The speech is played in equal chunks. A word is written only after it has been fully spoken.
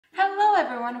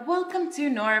everyone, welcome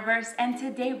to NORAVERSE, and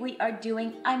today we are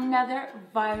doing another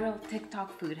viral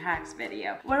TikTok food hacks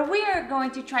video where we are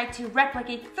going to try to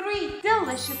replicate 3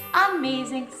 delicious,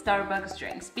 amazing Starbucks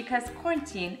drinks because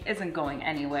quarantine isn't going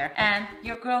anywhere and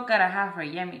your girl gotta have her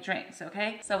yummy drinks,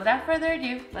 okay? So without further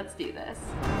ado, let's do this.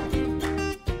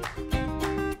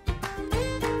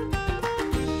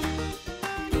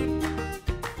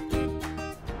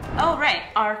 Alright,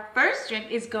 our first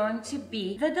drink is going to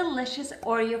be the delicious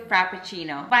Oreo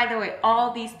Frappuccino. By the way,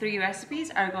 all these 3 recipes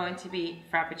are going to be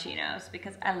Frappuccinos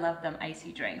because I love them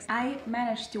icy drinks. I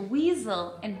managed to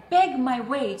weasel and beg my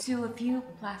way to a few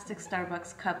plastic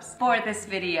Starbucks cups for this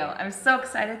video. I'm so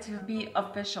excited to be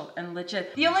official and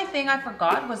legit. The only thing I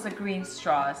forgot was the green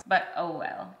straws, but oh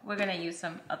well. We're gonna use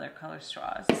some other color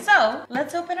straws. So,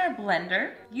 let's open our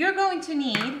blender. You're going to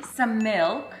need some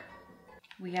milk.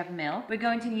 We have milk. We're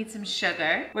going to need some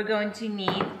sugar. We're going to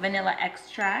need vanilla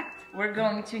extract. We're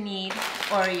going to need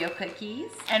Oreo cookies.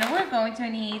 And we're going to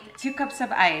need 2 cups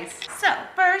of ice. So,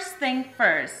 first thing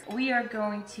first, we are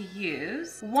going to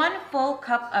use 1 full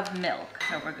cup of milk.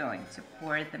 So we're going to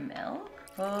pour the milk,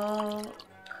 full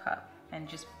cup, and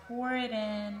just pour it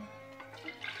in.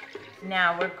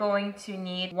 Now we're going to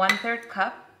need 1/3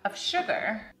 cup of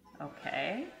sugar.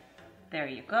 Okay, there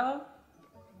you go.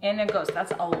 In it goes.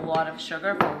 That's a lot of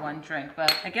sugar for 1 drink,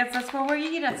 but I guess that's what we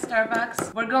eat at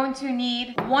Starbucks. We're going to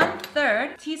need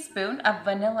 1/3 teaspoon of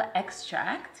vanilla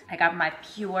extract. I got my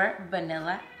pure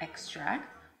vanilla extract.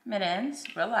 Mittens,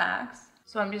 relax.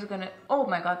 So I'm just gonna, oh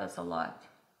my God, that's a lot.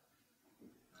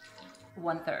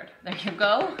 1/3, there you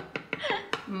go.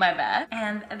 My bad.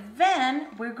 And then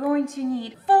we're going to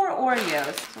need 4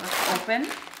 Oreos. So let's open,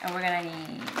 and we're gonna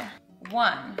need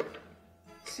 1,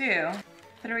 2,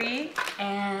 3,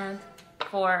 and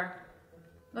 4.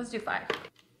 Let's do 5.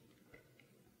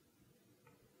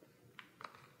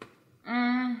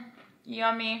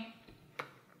 Yummy.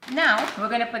 Now, we're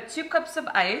gonna put 2 cups of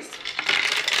ice.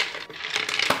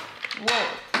 Whoa.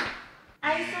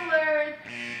 Ice alert.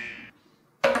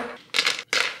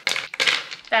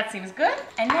 That seems good.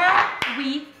 And now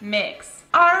we mix.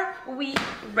 Are we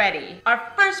ready?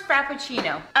 Our first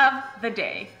Frappuccino of the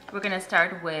day. We're gonna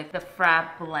start with the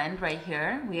Frap blend right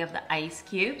here. We have the ice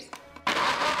cubes.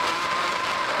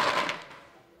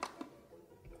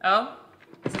 Oh,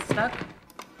 is it stuck?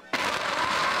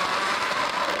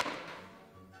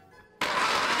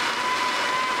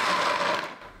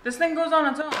 This thing goes on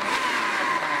its own.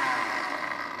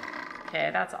 Okay,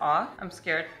 that's off. I'm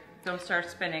scared. Don't start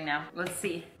spinning now. Let's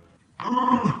see.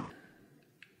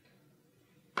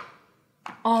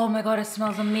 Oh my God, it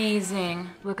smells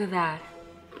amazing. Look at that.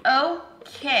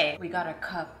 Okay, we got a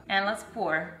cup and let's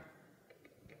pour.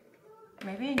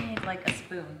 Maybe I need like a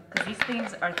spoon because these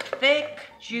things are thick,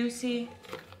 juicy.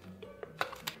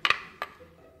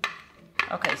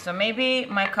 Okay, so maybe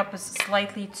my cup is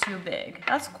slightly too big.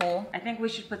 That's cool. I think we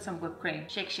should put some whipped cream.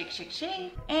 Shake, shake, shake,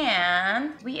 shake.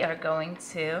 And we are going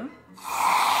to...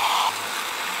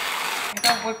 I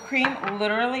got whipped cream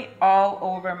literally all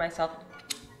over myself.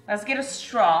 Let's get a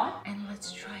straw and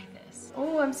let's try this.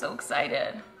 Oh, I'm so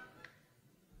excited.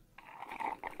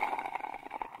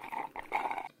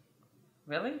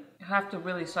 Really? You have to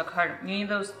really suck hard. You need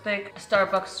those thick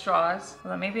Starbucks straws.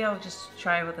 Well, maybe I'll just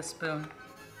try with a spoon.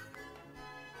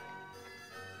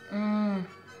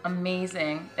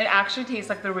 Amazing. It actually tastes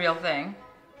like the real thing.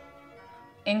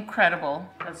 Incredible.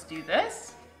 Let's do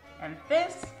this and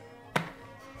this.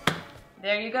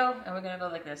 There you go. And we're gonna go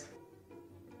like this.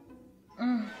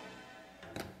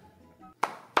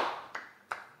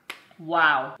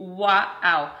 Wow.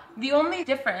 Wow. The only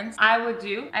difference I would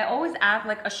do, I always add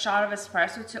like a shot of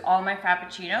espresso to all my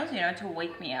Frappuccinos, you know, to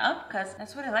wake me up, because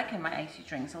that's what I like in my icy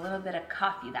drinks, a little bit of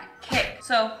coffee, that kick.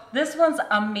 So this one's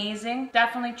amazing.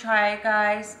 Definitely try it,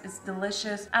 guys. It's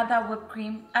delicious. Add that whipped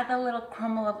cream, add that little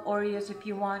crumble of Oreos if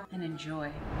you want, and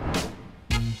enjoy.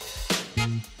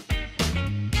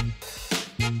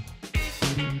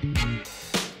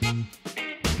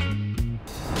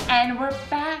 And we're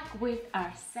back with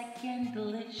our second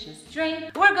delicious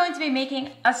drink. We're going to be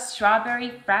making a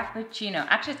strawberry frappuccino.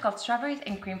 Actually, it's called strawberries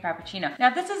and cream frappuccino. Now,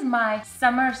 this is my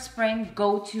summer spring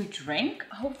go-to drink.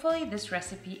 Hopefully, this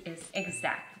recipe is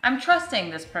exact. I'm trusting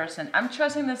this person. I'm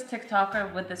trusting this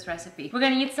TikToker with this recipe. We're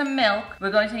gonna need some milk. We're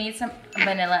going to need some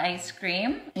vanilla ice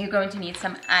cream. You're going to need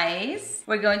some ice.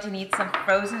 We're going to need some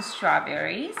frozen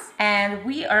strawberries. And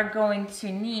we are going to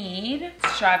need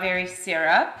strawberry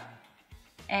syrup.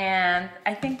 And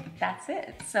I think that's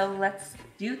it. So let's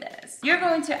do this. You're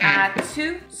going to add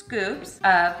 2 scoops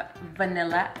of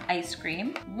vanilla ice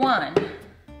cream. One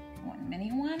mini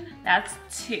one. That's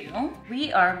 2.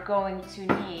 We are going to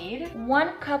need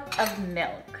 1 cup of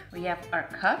milk. We have our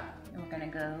cup, and we're gonna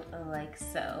go like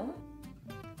so.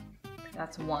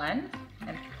 That's 1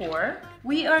 and 4.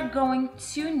 We are going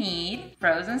to need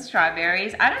frozen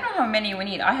strawberries. I don't know how many we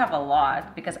need. I have a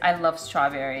lot because I love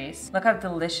strawberries. Look how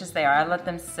delicious they are. I let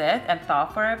them sit and thaw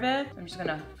for a bit. I'm just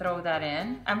gonna throw that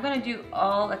in. I'm gonna do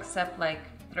all except like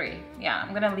 3. Yeah,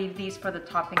 I'm gonna leave these for the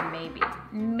topping maybe.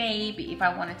 Maybe if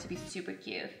I want it to be super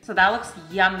cute. So that looks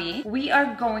yummy. We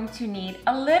are going to need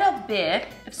a little bit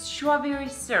of strawberry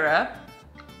syrup.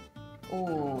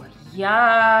 Oh,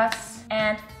 yes.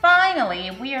 And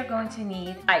finally, we are going to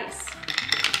need ice.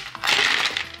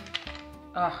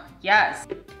 Oh, yes.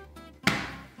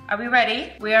 Are we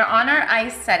ready? We are on our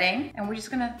ice setting and we're just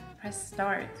gonna press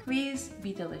start. Please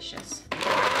be delicious.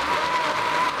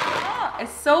 Oh,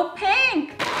 it's so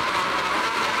pink.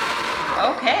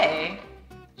 Okay,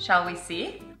 shall we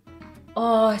see?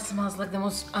 Oh, it smells like the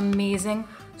most amazing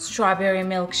strawberry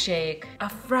milkshake. A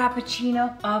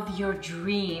frappuccino of your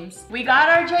dreams. We got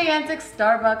our gigantic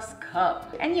Starbucks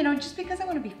cup. And you know, just because I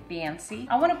want to be fancy,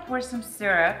 I want to pour some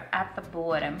syrup at the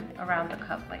bottom around the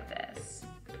cup like this.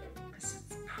 Because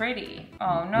it's pretty.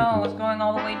 Oh no, it's going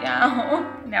all the way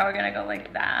down. Now we're gonna go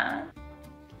like that.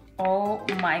 Oh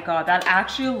my god, that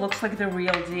actually looks like the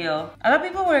real deal. I thought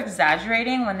people were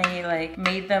exaggerating when they like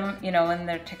made them, you know, in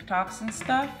their TikToks and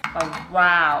stuff. But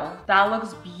wow, that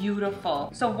looks beautiful.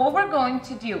 So what we're going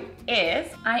to do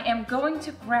is I am going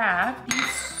to grab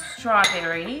these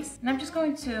strawberries and I'm just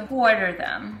going to quarter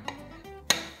them.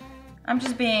 I'm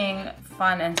just being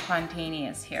fun and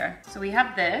spontaneous here. So we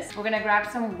have this. We're gonna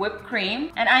grab some whipped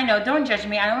cream. And I know, don't judge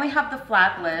me, I only have the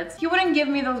flat lids. You wouldn't give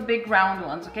me those big round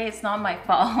ones, okay? It's not my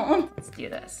fault. Let's do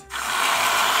this.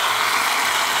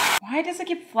 Why does it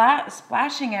keep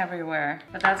splashing everywhere?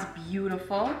 But that's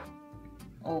beautiful.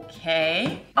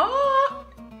 Okay. Oh!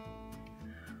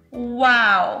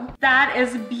 Wow, that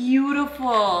is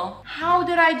beautiful. How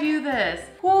did I do this?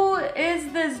 Who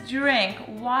is this drink?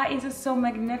 Why is it so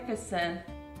magnificent?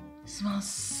 It smells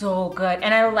so good.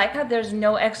 And I like how there's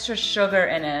no extra sugar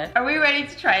in it. Are we ready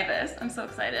to try this? I'm so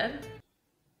excited.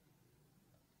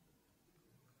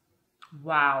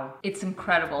 Wow, it's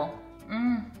incredible.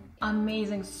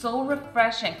 Amazing, so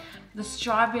refreshing. The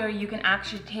strawberry you can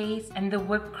actually taste, and the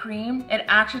whipped cream, it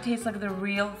actually tastes like the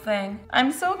real thing.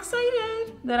 I'm so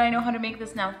excited that I know how to make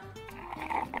this now.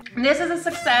 This is a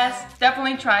success.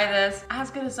 Definitely try this.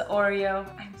 As good as the Oreo.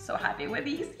 I'm so happy with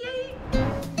these, yay!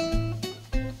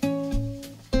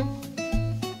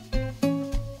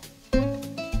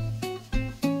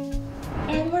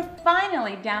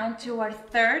 Finally down to our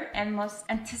third and most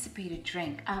anticipated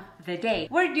drink of the day.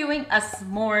 We're doing a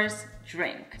s'mores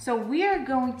drink. So we are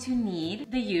going to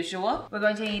need the usual. We're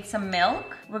going to need some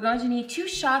milk. We're going to need 2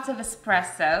 shots of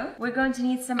espresso. We're going to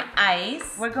need some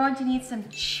ice. We're going to need some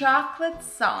chocolate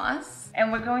sauce.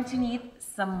 And we're going to need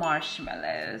some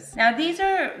marshmallows. Now these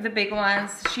are the big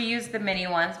ones. She used the mini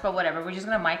ones, but whatever. We're just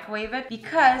gonna microwave it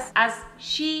because as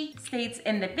she states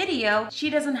in the video, she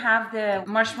doesn't have the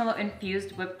marshmallow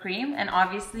infused whipped cream and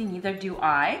obviously neither do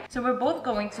I. So we're both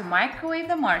going to microwave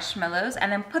the marshmallows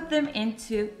and then put them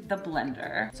into the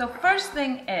blender. So first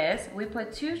thing is we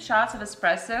put 2 shots of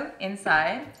espresso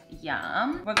inside.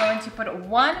 Yum. We're going to put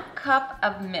 1 cup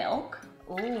of milk.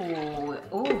 Ooh,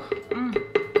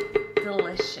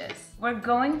 delicious. We're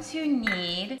going to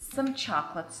need some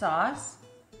chocolate sauce.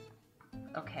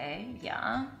 Okay,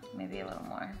 yeah, maybe a little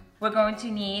more. We're going to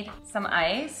need some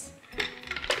ice.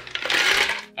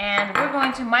 And we're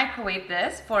going to microwave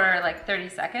this for like 30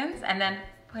 seconds and then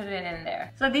put it in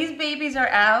there. So these babies are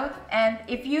out, and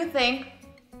if you think,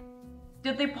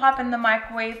 did they pop in the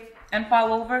microwave and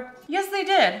fall over? Yes, they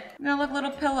did. They're like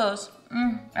little pillows.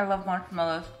 I love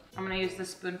marshmallows. I'm gonna use the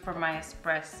spoon for my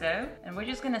espresso, and we're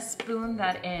just gonna spoon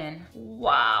that in.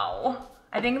 Wow.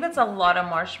 I think that's a lot of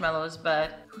marshmallows,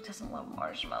 but who doesn't love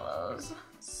marshmallows?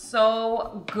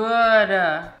 So good.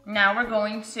 Now we're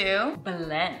going to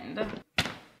blend.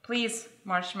 Please,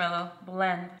 marshmallow,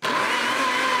 blend.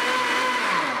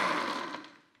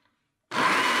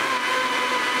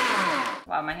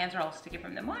 Wow, my hands are all sticky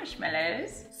from the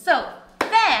marshmallows. So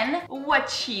then what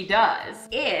she does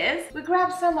is we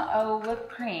grab some whipped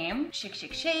cream, shake,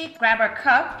 shake, shake, grab our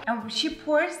cup, and she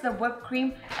pours the whipped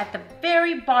cream at the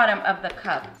very bottom of the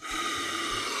cup.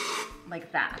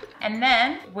 Like that. And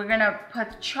then we're gonna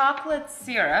put chocolate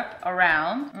syrup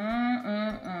around.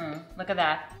 Look at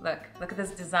that. Look at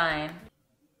this design.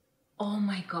 Oh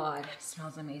my God, it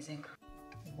smells amazing.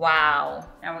 Wow.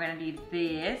 Now we're gonna do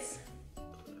this.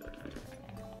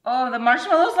 Oh, the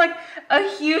marshmallow's like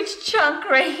a huge chunk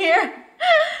right here.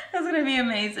 That's gonna be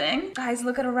amazing. Guys,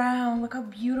 look it around. Look how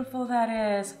beautiful that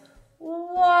is.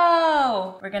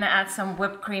 Whoa! We're gonna add some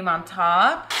whipped cream on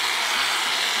top.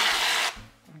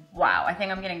 Wow, I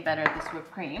think I'm getting better at this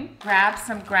whipped cream. Grab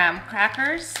some graham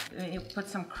crackers. You put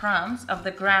some crumbs of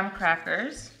the graham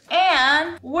crackers.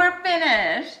 And we're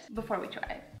finished before we try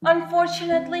it.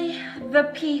 Unfortunately,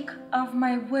 the peak of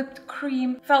my whipped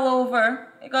cream fell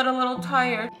over. I got a little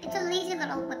tired. It's a lazy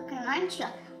little whipped cream, aren't you?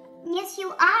 Yes,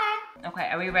 you are. Okay,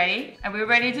 are we ready? Are we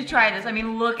ready to try this? I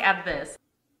mean, look at this.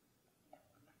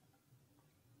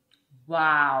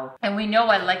 Wow. And we know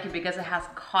I like it because it has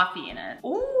coffee in it.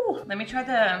 Ooh, let me try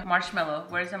the marshmallow.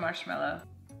 Where's the marshmallow?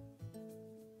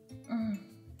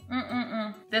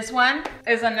 This one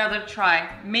is another try.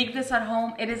 Make this at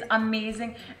home. It is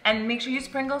amazing. And make sure you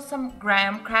sprinkle some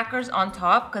graham crackers on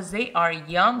top because they are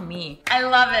yummy. I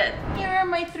love it. Here are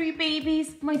my 3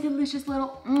 babies. My delicious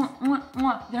little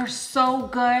They're so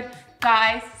good.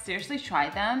 Guys, seriously try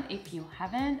them if you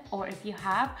haven't, or if you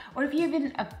have, or if you have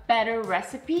even a better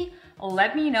recipe,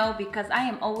 let me know because I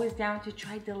am always down to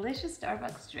try delicious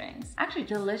Starbucks drinks. Actually,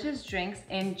 delicious drinks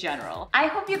in general. I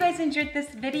hope you guys enjoyed this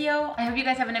video. I hope you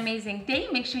guys have an amazing day.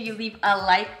 Make sure you leave a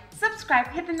like, subscribe,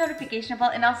 hit the notification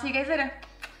bell, and I'll see you guys later.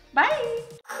 Bye!